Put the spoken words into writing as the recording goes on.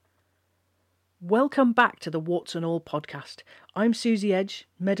Welcome back to the Warts and All podcast. I'm Susie Edge,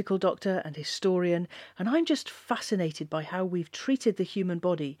 medical doctor and historian, and I'm just fascinated by how we've treated the human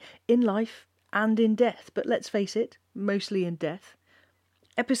body in life and in death, but let's face it, mostly in death.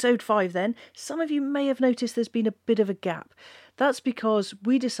 Episode 5 then, some of you may have noticed there's been a bit of a gap. That's because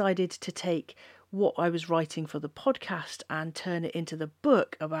we decided to take what I was writing for the podcast and turn it into the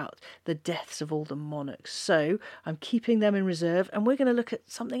book about the deaths of all the monarchs. So I'm keeping them in reserve, and we're going to look at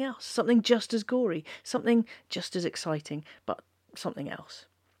something else, something just as gory, something just as exciting, but something else.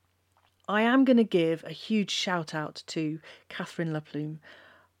 I am going to give a huge shout out to Catherine Laplume.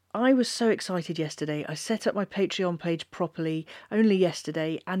 I was so excited yesterday. I set up my Patreon page properly only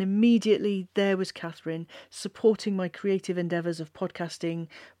yesterday, and immediately there was Catherine supporting my creative endeavours of podcasting,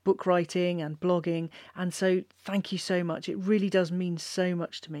 book writing and blogging, and so thank you so much. It really does mean so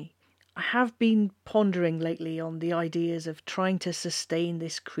much to me. I have been pondering lately on the ideas of trying to sustain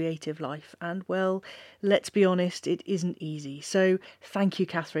this creative life, and well, let's be honest, it isn't easy. So thank you,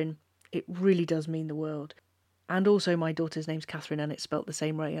 Catherine. It really does mean the world. And also my daughter's name's Catherine and it's spelt the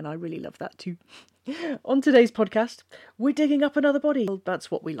same way, and I really love that too. On today's podcast, we're digging up another body. Well,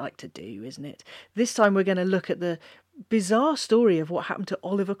 that's what we like to do, isn't it? This time we're going to look at the bizarre story of what happened to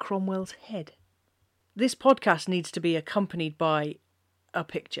Oliver Cromwell's head. This podcast needs to be accompanied by a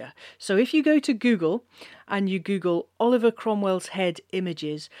picture. So if you go to Google and you Google Oliver Cromwell's head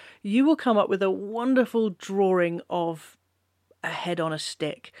images, you will come up with a wonderful drawing of a head on a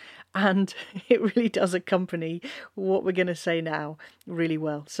stick. And it really does accompany what we're going to say now really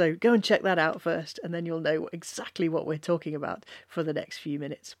well. So go and check that out first, and then you'll know exactly what we're talking about for the next few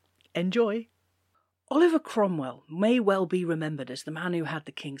minutes. Enjoy! Oliver Cromwell may well be remembered as the man who had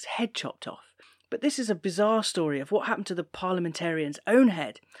the king's head chopped off. But this is a bizarre story of what happened to the parliamentarian's own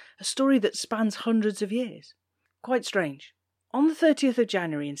head, a story that spans hundreds of years. Quite strange. On the 30th of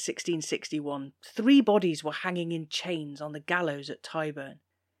January in 1661, 3 bodies were hanging in chains on the gallows at Tyburn.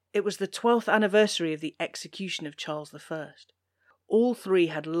 It was the 12th anniversary of the execution of Charles I. All 3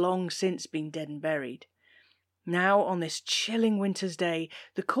 had long since been dead and buried. Now, on this chilling winter's day,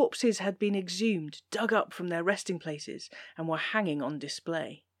 the corpses had been exhumed, dug up from their resting places, and were hanging on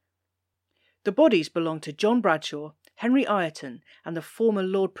display. The bodies belonged to John Bradshaw, Henry Ireton, and the former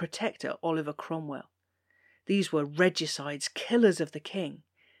Lord Protector Oliver Cromwell. These were regicides, killers of the king.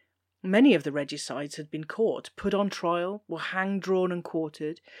 Many of the regicides had been caught, put on trial, were hanged, drawn and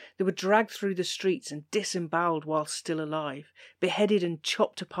quartered. They were dragged through the streets and disemboweled while still alive, beheaded and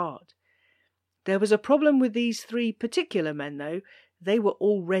chopped apart. There was a problem with these 3 particular men, though. They were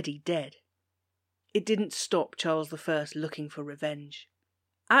already dead. It didn't stop Charles I looking for revenge.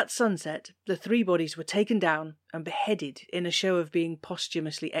 At sunset, the 3 bodies were taken down and beheaded in a show of being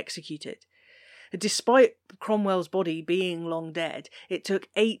posthumously executed. Despite Cromwell's body being long dead, it took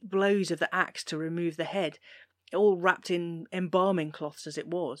 8 blows of the axe to remove the head, all wrapped in embalming cloths as it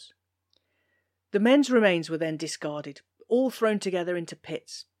was. The men's remains were then discarded, all thrown together into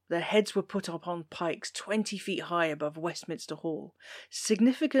pits. Their heads were put up on pikes 20 feet high above Westminster Hall,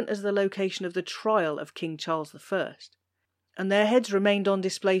 significant as the location of the trial of King Charles I. And their heads remained on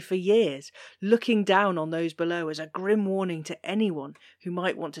display for years, looking down on those below as a grim warning to anyone who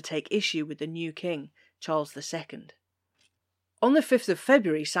might want to take issue with the new king, Charles II. On the 5th of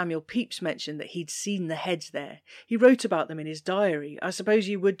February, Samuel Pepys mentioned that he'd seen the heads there. He wrote about them in his diary. I suppose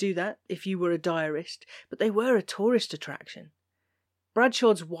you would do that if you were a diarist, but they were a tourist attraction.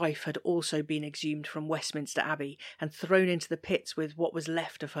 Bradshaw's wife had also been exhumed from Westminster Abbey and thrown into the pits with what was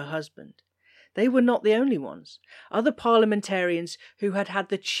left of her husband. They were not the only ones. Other parliamentarians who had had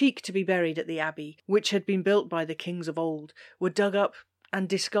the cheek to be buried at the abbey, which had been built by the kings of old, were dug up and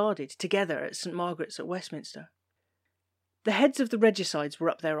discarded together at St Margaret's at Westminster. The heads of the regicides were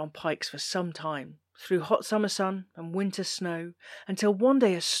up there on pikes for some time, through hot summer sun and winter snow, until one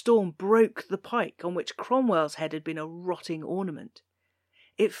day a storm broke the pike on which Cromwell's head had been a rotting ornament.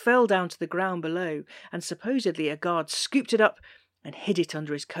 It fell down to the ground below, and supposedly a guard scooped it up and hid it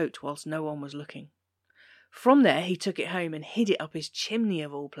under his coat whilst no one was looking. From there he took it home and hid it up his chimney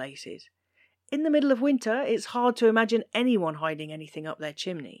of all places. In the middle of winter, it's hard to imagine anyone hiding anything up their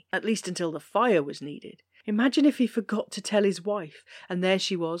chimney, at least until the fire was needed. Imagine if he forgot to tell his wife, and there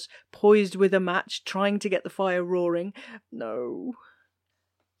she was, poised with a match, trying to get the fire roaring. No.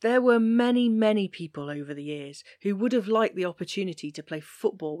 There were many, many people over the years who would have liked the opportunity to play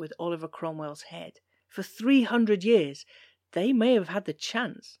football with Oliver Cromwell's head. For 300 years, they may have had the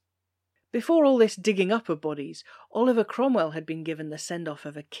chance. Before all this digging up of bodies, Oliver Cromwell had been given the send-off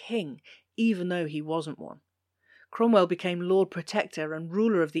of a king, even though he wasn't one. Cromwell became Lord Protector and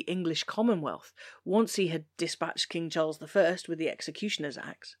ruler of the English Commonwealth once he had dispatched King Charles I with the executioner's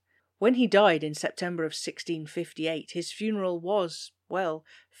axe. When he died in September of 1658, his funeral was, well,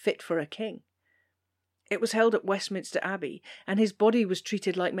 fit for a king. It was held at Westminster Abbey, and his body was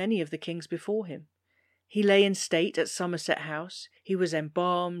treated like many of the kings before him. He lay in state at Somerset House, he was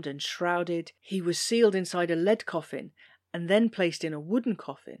embalmed and shrouded, he was sealed inside a lead coffin, and then placed in a wooden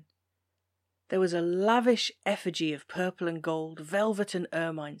coffin. There was a lavish effigy of purple and gold, velvet and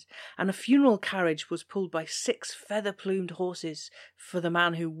ermines, and a funeral carriage was pulled by 6 feather-plumed horses for the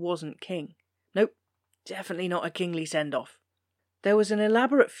man who wasn't king. Nope, definitely not a kingly send-off. There was an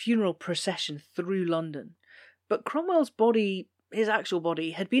elaborate funeral procession through London, but Cromwell's body, his actual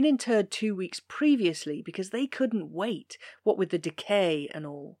body, had been interred 2 weeks previously because they couldn't wait, what with the decay and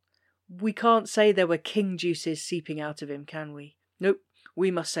all. We can't say there were king juices seeping out of him, can we? Nope. We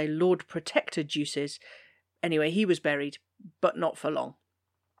must say Lord Protector juices. Anyway, he was buried, but not for long.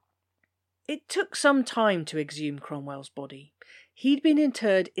 It took some time to exhume Cromwell's body. He'd been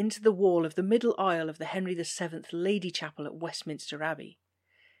interred into the wall of the middle aisle of the Henry VII Lady Chapel at Westminster Abbey.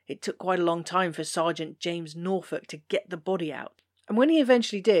 It took quite a long time for Sergeant James Norfolk to get the body out, and when he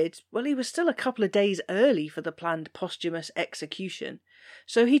eventually did, well, he was still a couple of days early for the planned posthumous execution,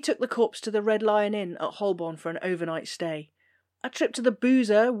 so he took the corpse to the Red Lion Inn at Holborn for an overnight stay. A trip to the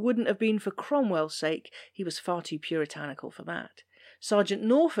boozer wouldn't have been for Cromwell's sake, he was far too puritanical for that. Sergeant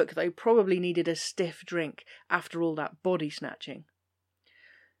Norfolk, though, probably needed a stiff drink after all that body snatching.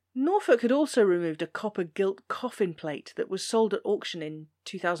 Norfolk had also removed a copper gilt coffin plate that was sold at auction in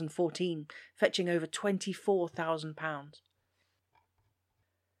 2014, fetching over £24,000.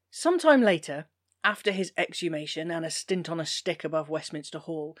 Sometime later, after his exhumation and a stint on a stick above Westminster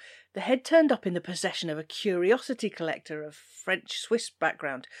Hall, the head turned up in the possession of a curiosity collector of French-Swiss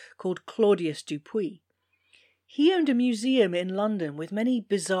background called Claudius Dupuy. He owned a museum in London with many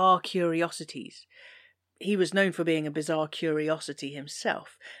bizarre curiosities. He was known for being a bizarre curiosity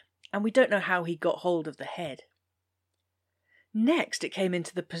himself, and we don't know how he got hold of the head. Next, it came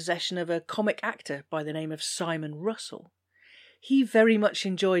into the possession of a comic actor by the name of Simon Russell. He very much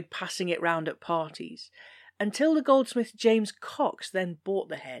enjoyed passing it round at parties, until the goldsmith James Cox then bought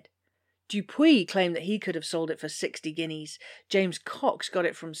the head. Dupuy claimed that he could have sold it for 60 guineas. James Cox got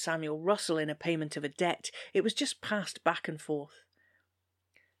it from Samuel Russell in a payment of a debt. It was just passed back and forth.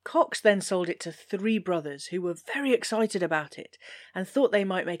 Cox then sold it to 3 brothers who were very excited about it and thought they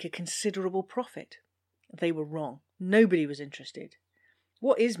might make a considerable profit. They were wrong. Nobody was interested.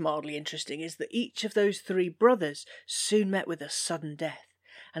 What is mildly interesting is that each of those 3 brothers soon met with a sudden death.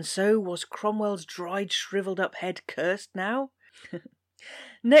 And so was Cromwell's dried, shriveled-up head cursed now?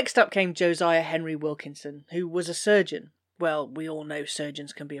 Next up came Josiah Henry Wilkinson, who was a surgeon. Well, we all know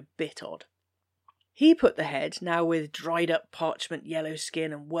surgeons can be a bit odd. He put the head, now with dried-up parchment yellow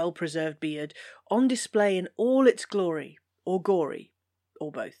skin and well-preserved beard, on display in all its glory, or gory,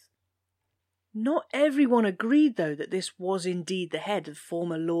 or both. Not everyone agreed, though, that this was indeed the head of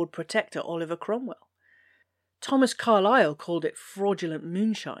former Lord Protector Oliver Cromwell. Thomas Carlyle called it fraudulent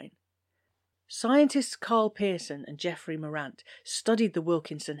moonshine. Scientists Carl Pearson and Geoffrey Morant studied the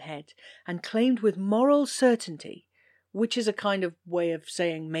Wilkinson head and claimed with moral certainty, which is a kind of way of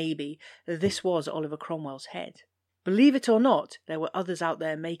saying maybe, this was Oliver Cromwell's head. Believe it or not, there were others out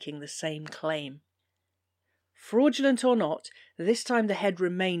there making the same claim. Fraudulent or not, this time the head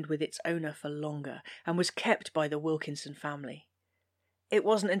remained with its owner for longer and was kept by the Wilkinson family. It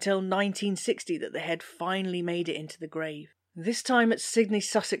wasn't until 1960 that the head finally made it into the grave, this time at Sidney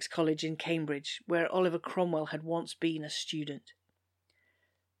Sussex College in Cambridge, where Oliver Cromwell had once been a student.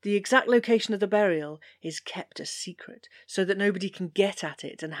 The exact location of the burial is kept a secret, so that nobody can get at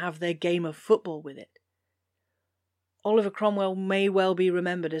it and have their game of football with it. Oliver Cromwell may well be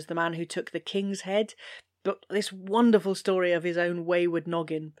remembered as the man who took the king's head, but this wonderful story of his own wayward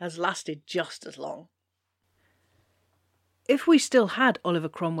noggin has lasted just as long. If we still had Oliver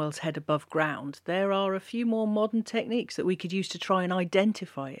Cromwell's head above ground, there are a few more modern techniques that we could use to try and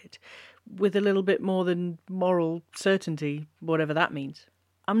identify it, with a little bit more than moral certainty, whatever that means.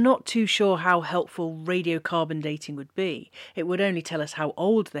 I'm not too sure how helpful radiocarbon dating would be. It would only tell us how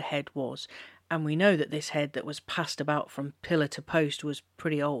old the head was, and we know that this head that was passed about from pillar to post was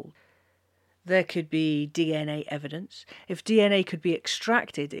pretty old. There could be DNA evidence. If DNA could be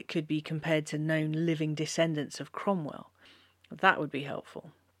extracted, it could be compared to known living descendants of Cromwell. That would be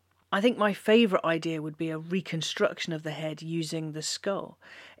helpful. I think my favourite idea would be a reconstruction of the head using the skull.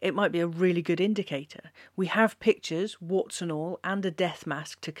 It might be a really good indicator. We have pictures, warts and all, and a death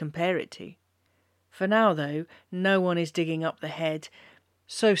mask to compare it to. For now, though, no one is digging up the head,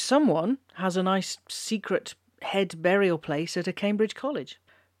 so someone has a nice secret head burial place at a Cambridge college.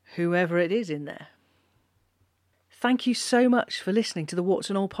 Whoever it is in there. Thank you so much for listening to the Warts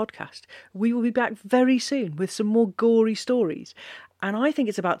and All podcast. We will be back very soon with some more gory stories. And I think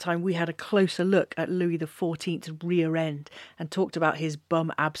it's about time we had a closer look at Louis XIV's rear end and talked about his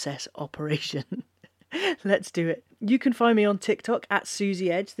bum abscess operation. Let's do it. You can find me on TikTok at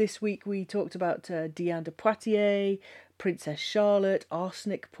Susie Edge. This week we talked about Diane de Poitiers, Princess Charlotte,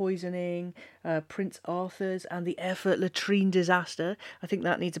 arsenic poisoning, Prince Arthur's, and the Erfurt latrine disaster. I think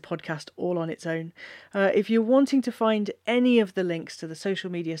that needs a podcast all on its own. If you're wanting to find any of the links to the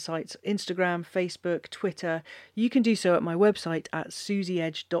social media sites, Instagram, Facebook, Twitter, you can do so at my website at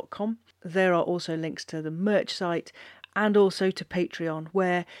susieedge.com. There are also links to the merch site and also to Patreon,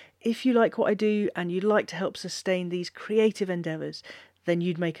 where if you like what I do and you'd like to help sustain these creative endeavours, then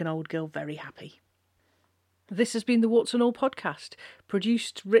you'd make an old girl very happy. This has been the Warts and All podcast,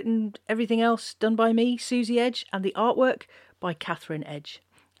 produced, written, everything else done by me, Susie Edge, and the artwork by Catherine Edge.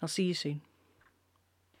 I'll see you soon.